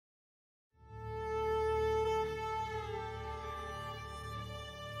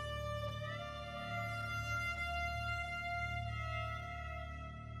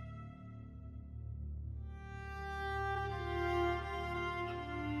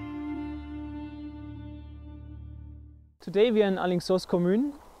Today we are in Alingsås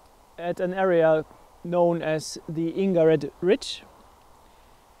commune at an area known as the Ingared Ridge,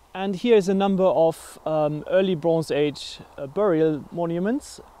 and here is a number of early Bronze Age burial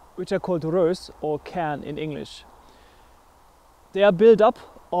monuments which are called rös or cairn in English. They are built up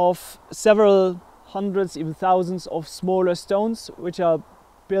of several hundreds, even thousands of smaller stones which are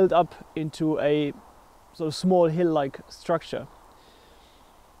built up into a sort of small hill-like structure.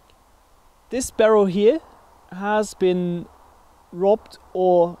 This barrow here has been robbed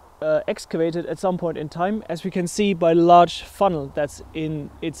or excavated at some point in time, as we can see by the large funnel that's in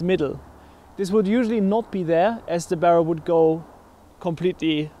its middle. This would usually not be there, as the barrow would go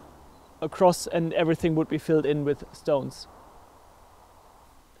completely across and everything would be filled in with stones.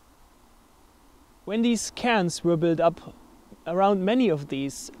 When these cairns were built up, around many of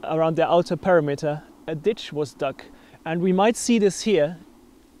these, around their outer perimeter, a ditch was dug, and we might see this here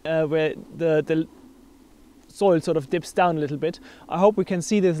where the soil sort of dips down a little bit. I hope we can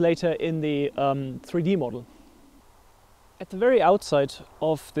see this later in the 3D model. At the very outside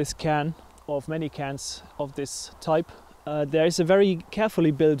of this cairn, or of many cairns of this type, there is a very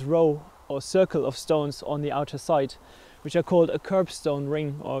carefully built row or circle of stones on the outer side, which are called a curbstone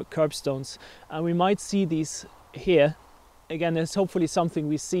ring or curbstones. And we might see these here. Again, there's hopefully something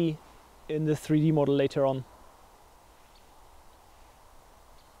we see in the 3D model later on.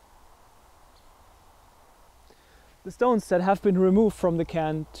 The stones that have been removed from the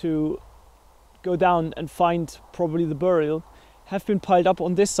cairn to go down and find probably the burial have been piled up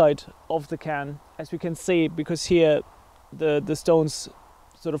on this side of the cairn, as we can see, because here the stones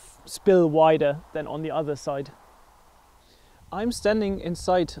sort of spill wider than on the other side. I'm standing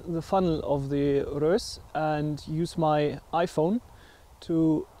inside the funnel of the rös and use my iPhone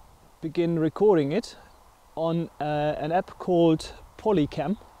to begin recording it on an app called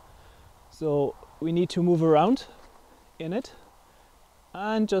Polycam. So we need to move around in it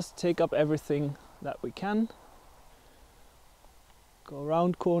and just take up everything that we can. Go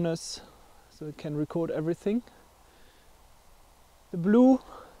around corners so it can record everything. The blue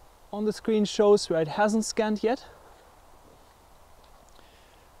on the screen shows where it hasn't scanned yet,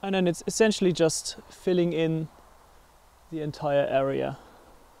 and then it's essentially just filling in the entire area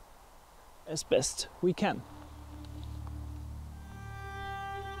as best we can.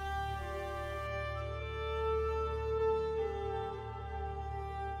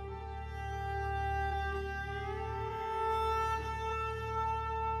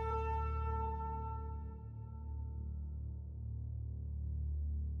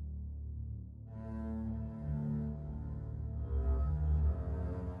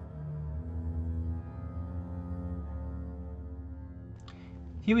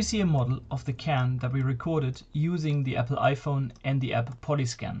 Here we see a model of the cairn that we recorded using the Apple iPhone and the app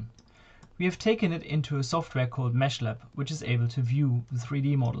Polycam. We have taken it into a software called Meshlab, which is able to view the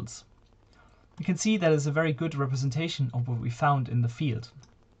 3D models. You can see that is a very good representation of what we found in the field.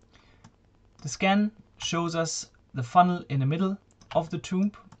 The scan shows us the funnel in the middle of the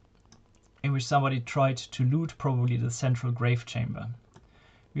tomb, in which somebody tried to loot probably the central grave chamber.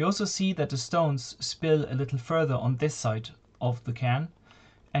 We also see that the stones spill a little further on this side of the cairn,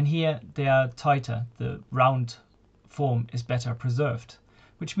 and here they are tighter, the round form is better preserved,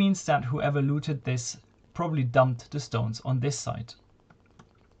 which means that whoever looted this probably dumped the stones on this side.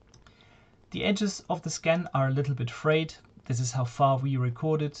 The edges of the scan are a little bit frayed. This is how far we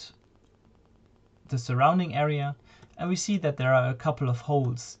recorded the surrounding area, and we see that there are a couple of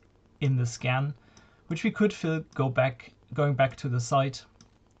holes in the scan, which we could fill going back to the site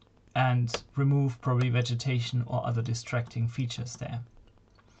and remove probably vegetation or other distracting features there.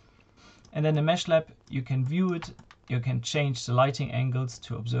 And then in Meshlab, you can view it, you can change the lighting angles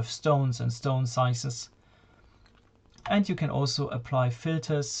to observe stones and stone sizes. And you can also apply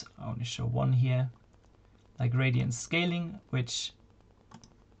filters. I only show one here, like gradient scaling, which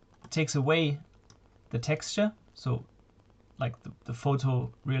takes away the texture, so like the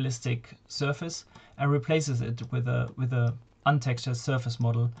photorealistic surface, and replaces it with a untextured surface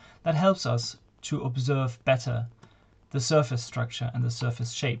model that helps us to observe better the surface structure and the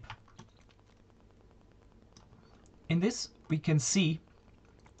surface shape. In this, we can see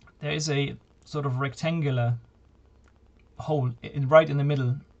there is a sort of rectangular hole right in the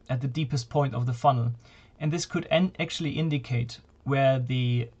middle at the deepest point of the funnel, and this could actually indicate where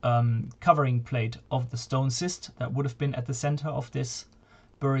the covering plate of the stone cyst that would have been at the center of this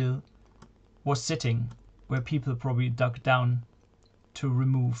burial was sitting, where people probably dug down to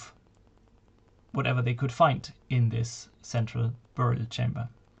remove whatever they could find in this central burial chamber.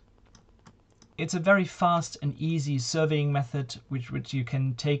 It's a very fast and easy surveying method which you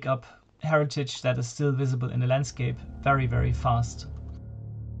can take up heritage that is still visible in the landscape very, very fast.